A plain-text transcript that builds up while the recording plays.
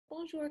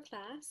Bonjour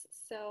class.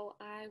 So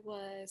I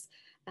was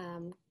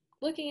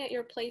looking at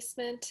your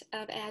placement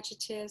of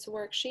adjectives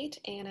worksheet,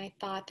 and I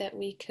thought that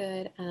we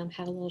could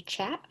have a little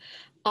chat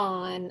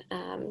on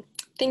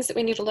things that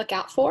we need to look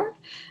out for.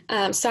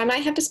 So I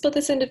might have to split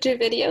this into two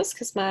videos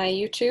because my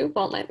YouTube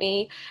won't let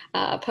me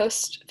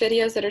post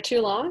videos that are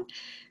too long.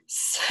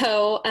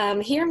 So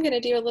here I'm going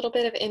to do a little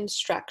bit of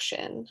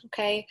instruction,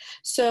 okay?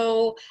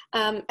 So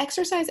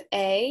exercise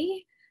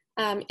A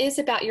is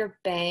about your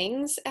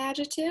bangs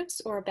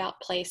adjectives or about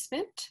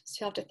placement. So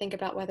you'll have to think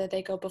about whether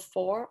they go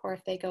before or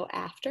if they go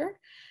after.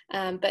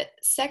 But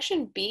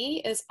section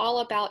B is all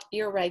about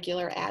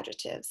irregular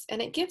adjectives,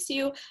 and it gives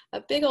you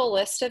a big old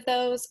list of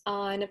those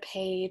on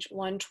page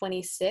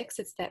 126.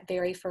 It's that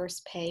very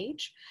first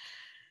page.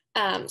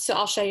 So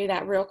I'll show you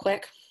that real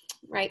quick.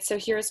 Right, so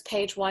here's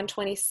page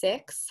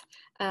 126.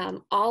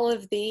 All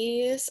of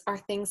these are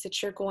things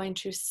that you're going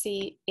to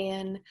see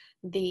in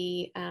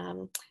the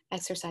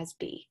exercise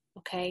B,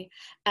 okay?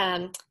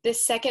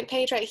 This second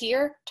page right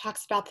here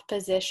talks about the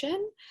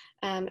position,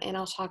 and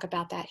I'll talk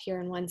about that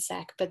here in one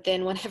sec, but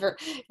then whenever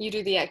you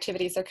do the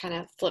activities, they're kind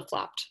of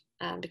flip-flopped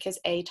because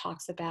A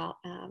talks about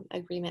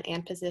agreement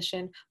and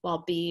position,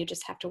 while B, you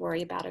just have to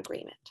worry about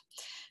agreement.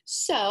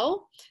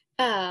 So,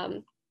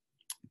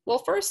 well,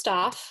 first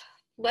off,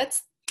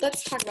 let's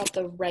talk about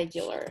the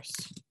regulars,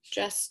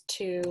 just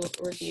to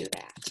review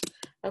that,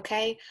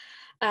 okay?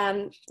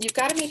 You've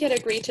got to make it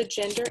agree to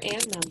gender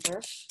and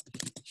number,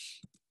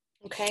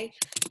 okay?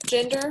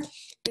 Gender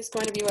is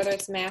going to be whether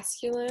it's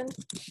masculine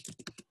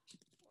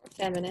or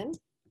feminine.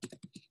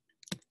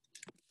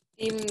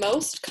 The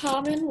most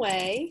common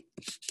way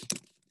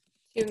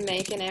to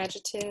make an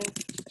adjective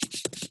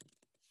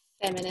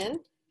feminine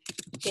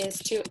is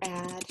to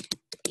add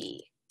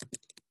E,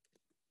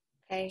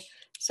 okay?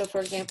 So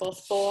for example,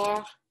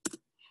 for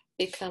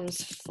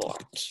becomes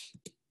fort,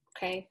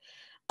 okay?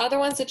 Other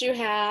ones that you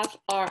have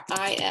are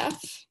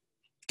IF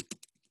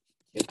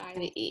to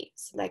IVE,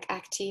 so like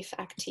actif,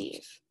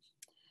 active.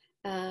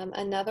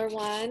 Another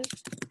one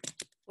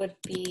would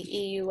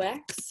be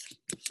EUX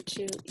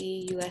to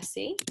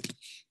EUSE,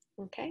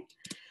 okay?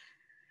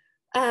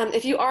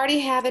 If you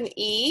already have an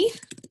E,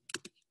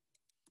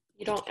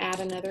 you don't add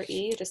another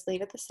E, you just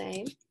leave it the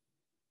same.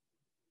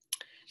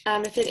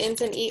 If it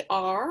ends in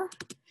ER,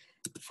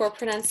 for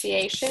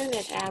pronunciation,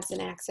 it adds an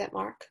accent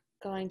mark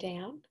going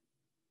down.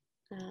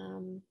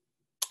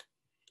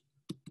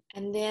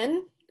 And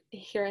then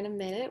here in a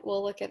minute,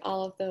 we'll look at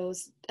all of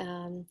those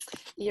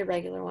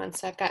irregular ones.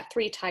 So I've got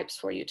three types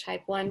for you,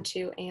 type 1,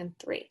 2, and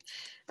 3.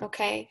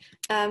 Okay,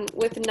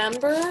 with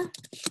number,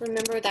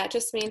 remember that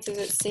just means is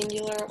it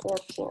singular or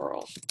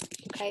plural,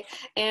 okay?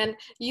 And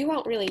you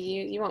won't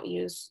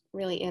use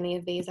really any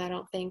of these, I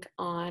don't think,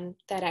 on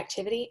that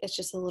activity. It's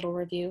just a little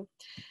review.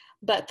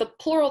 But the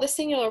plural, the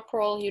singular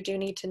plural, you do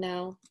need to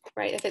know,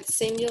 right? If it's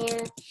singular,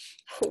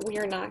 we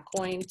are not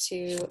going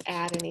to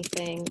add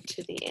anything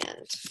to the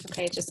end,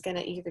 okay? It's just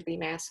gonna either be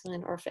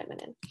masculine or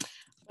feminine.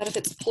 But if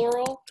it's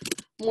plural,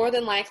 more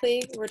than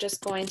likely, we're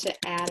just going to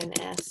add an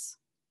S,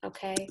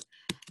 okay?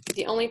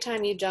 The only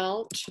time you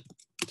don't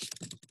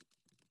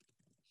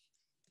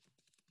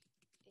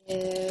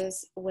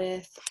is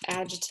with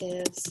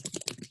adjectives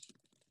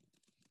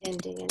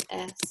ending in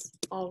S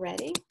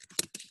already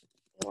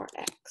or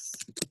X.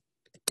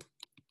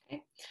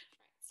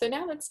 So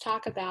now let's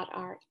talk about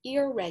our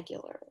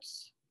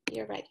irregulars.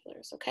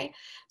 Irregulars, okay?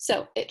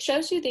 So it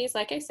shows you these,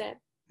 like I said,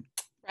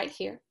 right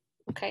here,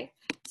 okay?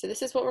 So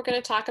this is what we're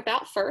going to talk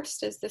about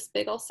first, is this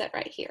big old set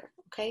right here,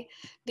 okay?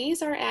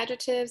 These are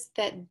adjectives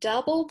that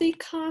double the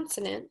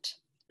consonant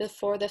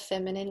before the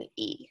feminine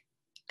E,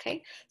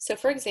 okay? So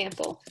for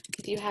example,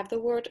 if you have the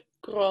word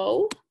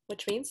gros,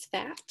 which means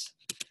fat,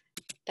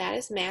 that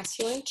is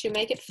masculine. To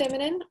make it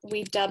feminine,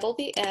 we double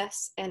the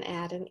S and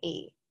add an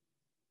E.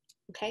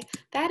 Okay,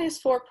 that is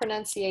for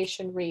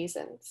pronunciation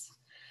reasons.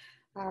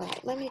 All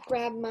right, let me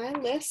grab my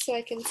list so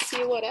I can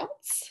see what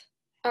else.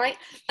 All right,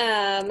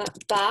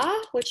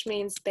 bas, which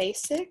means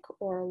basic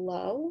or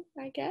low,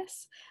 I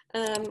guess,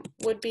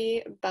 would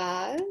be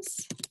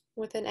base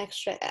with an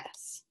extra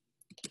S.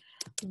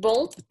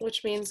 Bon,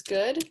 which means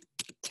good,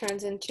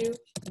 turns into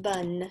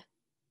bon,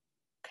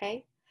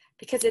 okay?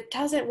 Because it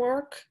doesn't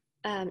work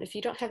if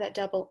you don't have that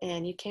double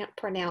N. You can't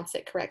pronounce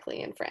it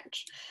correctly in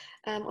French.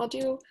 I'll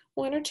do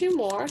one or two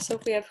more. So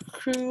if we have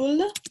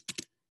cruel,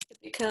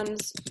 it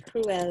becomes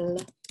cruel.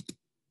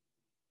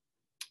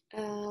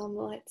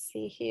 Let's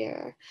see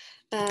here.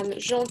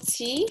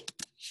 Gentil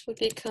would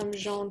become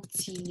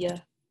gentille.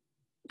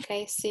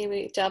 Okay, see,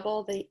 we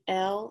double the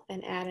L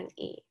and add an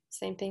E.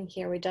 Same thing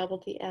here. We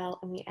doubled the L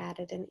and we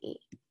added an E.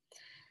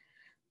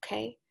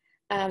 Okay,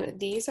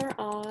 these are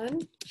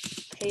on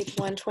page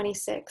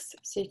 126,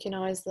 so you can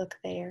always look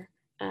there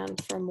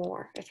for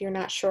more if you're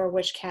not sure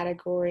which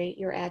category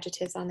your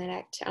adjectives on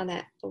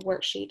that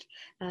worksheet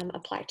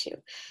apply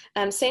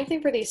to. Same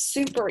thing for these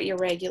super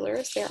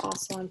irregulars. They're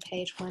also on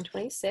page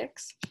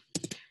 126.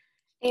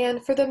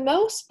 And for the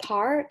most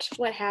part,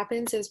 what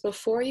happens is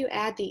before you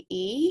add the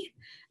E,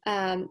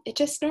 it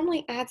just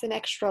normally adds an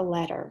extra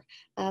letter.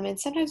 And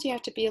sometimes you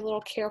have to be a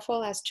little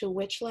careful as to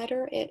which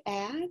letter it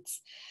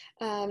adds.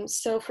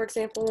 So for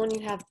example, when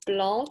you have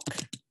blanc,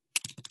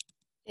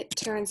 it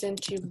turns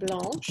into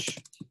blanche.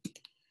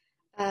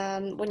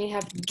 When you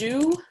have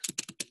du,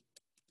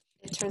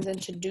 it turns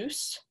into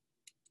douce.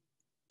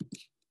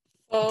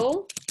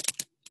 Faux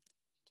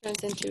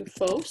turns into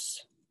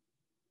fausse.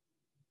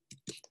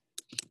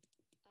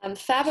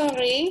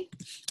 Favori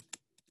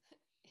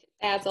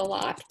adds a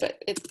lot,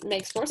 but it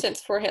makes more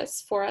sense for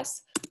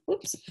us.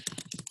 Oops,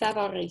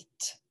 favorite.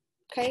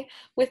 Okay,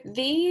 with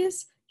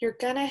these, you're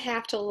gonna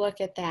have to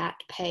look at that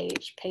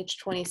page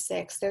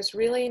 26. There's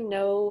really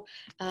no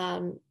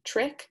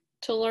trick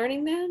to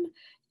learning them.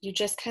 You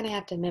just kind of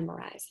have to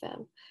memorize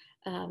them.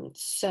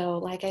 So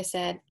like I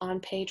said, on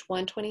page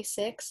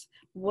 126,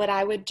 what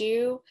I would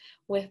do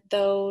with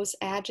those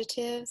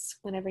adjectives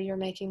whenever you're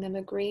making them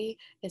agree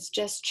is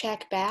just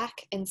check back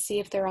and see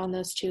if they're on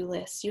those two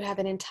lists. You have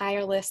an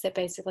entire list that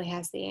basically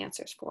has the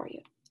answers for you,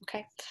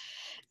 okay?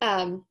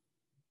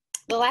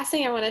 The last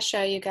thing I want to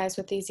show you guys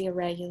with these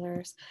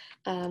irregulars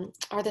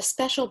are the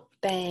special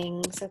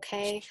bangs,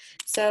 okay?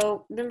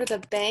 So remember the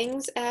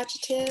bangs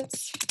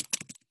adjectives?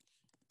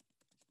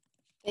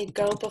 They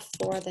go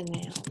before the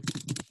noun,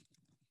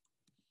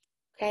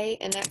 okay?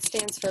 And that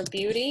stands for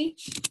beauty,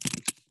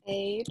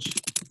 age,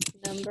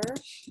 number,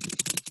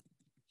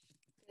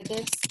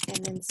 goodness,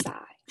 and then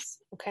size,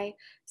 okay?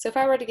 So if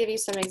I were to give you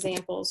some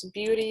examples,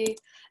 beauty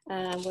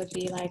would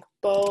be like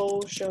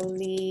beau,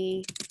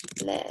 joli,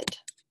 laid.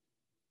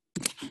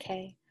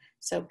 Okay,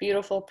 so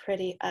beautiful,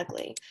 pretty,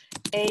 ugly.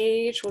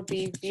 Age would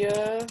be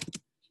vieux,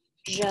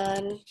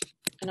 jeune,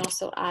 and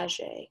also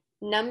âgé.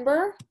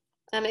 Number,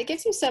 it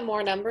gives you some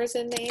more numbers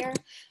in there.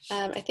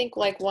 I think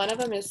like one of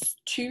them is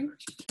two,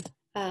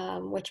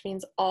 which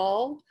means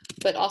all,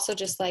 but also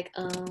just like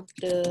un,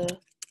 deux,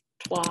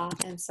 trois,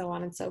 and so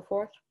on and so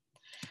forth.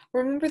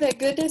 Remember that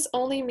goodness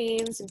only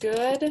means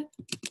good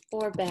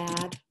or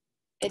bad.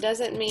 It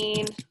doesn't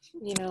mean,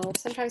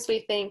 sometimes we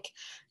think,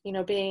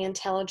 being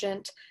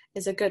intelligent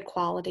is a good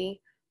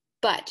quality,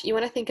 but you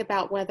want to think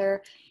about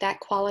whether that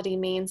quality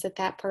means that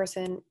that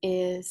person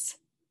is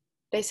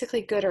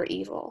basically good or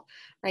evil,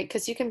 right?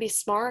 Because you can be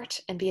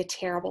smart and be a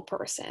terrible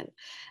person.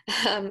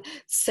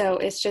 So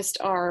it's just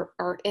our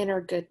inner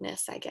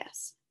goodness, I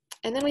guess.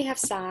 And then we have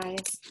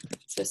size.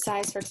 So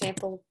size, for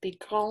example, would be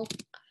grand,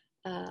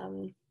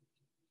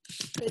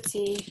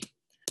 petit,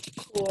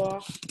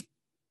 court,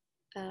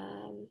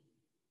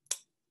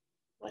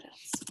 what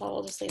else? Well,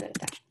 we'll just leave it at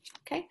that,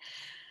 okay?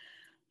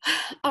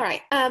 All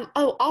right.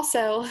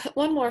 Also,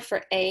 one more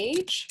for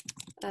age,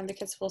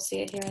 because we'll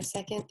see it here in a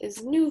second,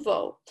 is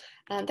nouveau.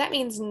 That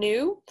means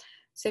new.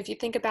 So if you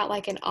think about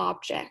like an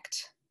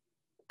object,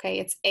 okay,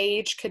 its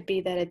age could be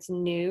that it's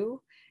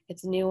new.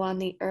 It's new on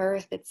the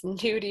earth. It's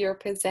new to your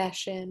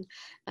possession.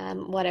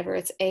 Whatever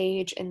its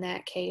age in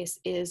that case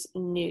is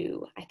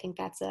new. I think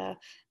that's a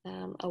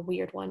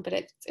weird one, but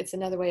it's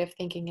another way of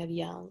thinking of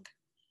young.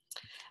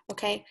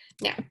 Okay.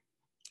 Now,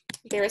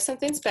 there is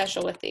something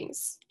special with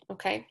these.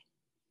 Okay.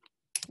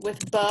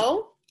 With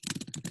beau,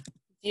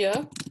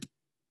 vieux,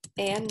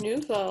 and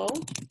nouveau,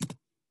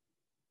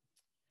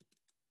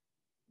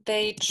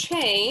 they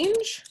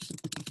change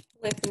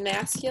with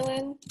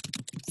masculine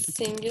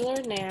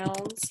singular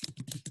nouns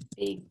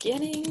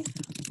beginning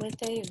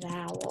with a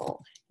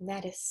vowel. And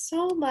that is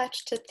so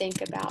much to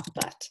think about,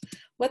 but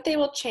what they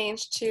will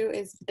change to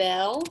is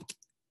belle,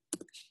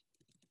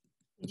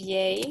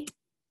 vieille,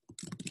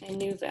 and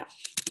nouvelle.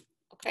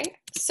 Okay,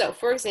 so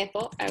for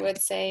example, I would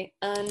say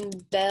un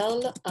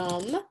bel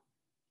homme,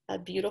 a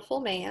beautiful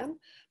man,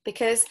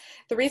 because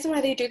the reason why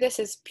they do this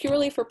is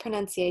purely for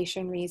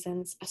pronunciation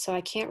reasons. So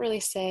I can't really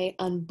say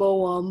un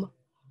beau homme.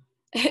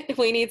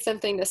 We need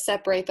something to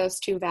separate those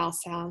two vowel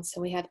sounds. So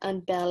we have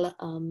un bel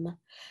homme.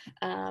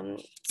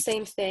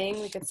 Same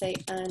thing, we could say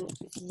un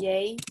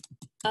vieil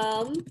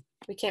homme.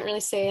 We can't really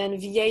say un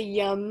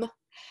vieil homme.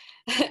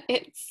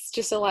 It's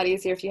just a lot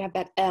easier if you have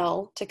that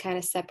L to kind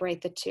of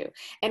separate the two.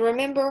 And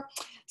remember,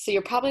 so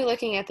you're probably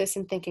looking at this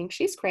and thinking,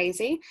 she's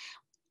crazy.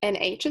 And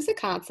H is a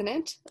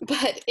consonant,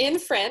 but in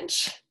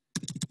French,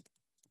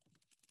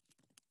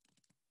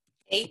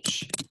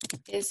 H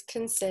is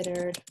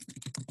considered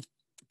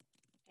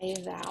a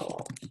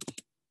vowel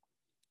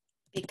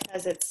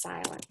because it's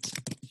silent.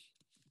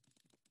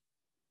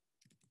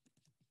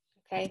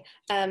 Okay,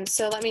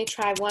 so let me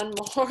try one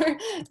more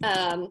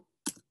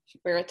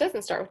where it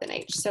doesn't start with an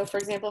H. So for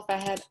example, if I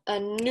had a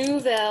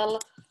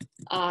nouvel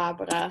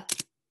arbre,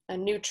 a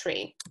new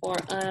tree, or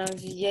un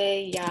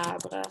vieil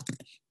arbre,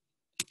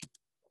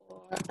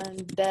 or un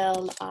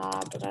bel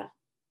arbre,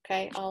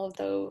 okay, all of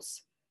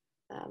those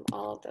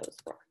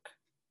work,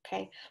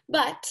 okay?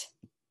 But,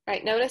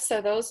 right, notice,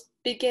 so those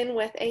begin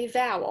with a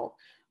vowel,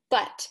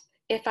 but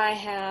if I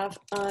have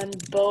un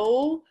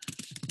beau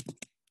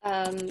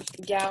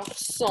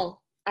garçon,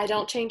 I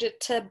don't change it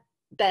to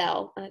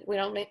belle. We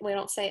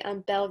don't say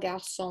un bel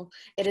garçon.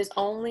 It is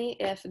only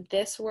if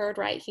this word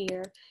right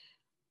here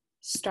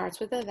starts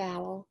with a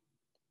vowel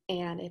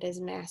and it is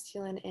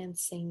masculine and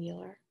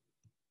singular.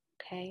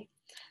 Okay,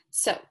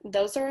 so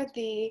those are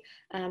the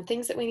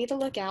things that we need to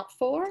look out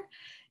for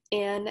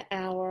in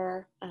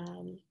our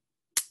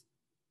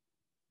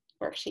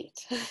worksheet.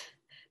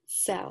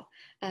 So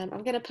I'm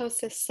going to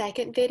post a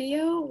second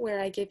video where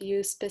I give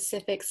you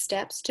specific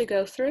steps to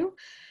go through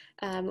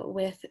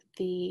with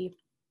the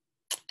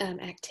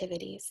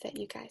activities that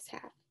you guys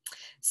have.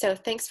 So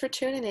thanks for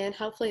tuning in.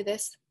 Hopefully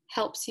this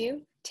helps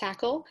you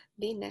tackle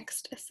the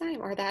next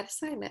assignment or that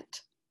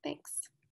assignment. Thanks.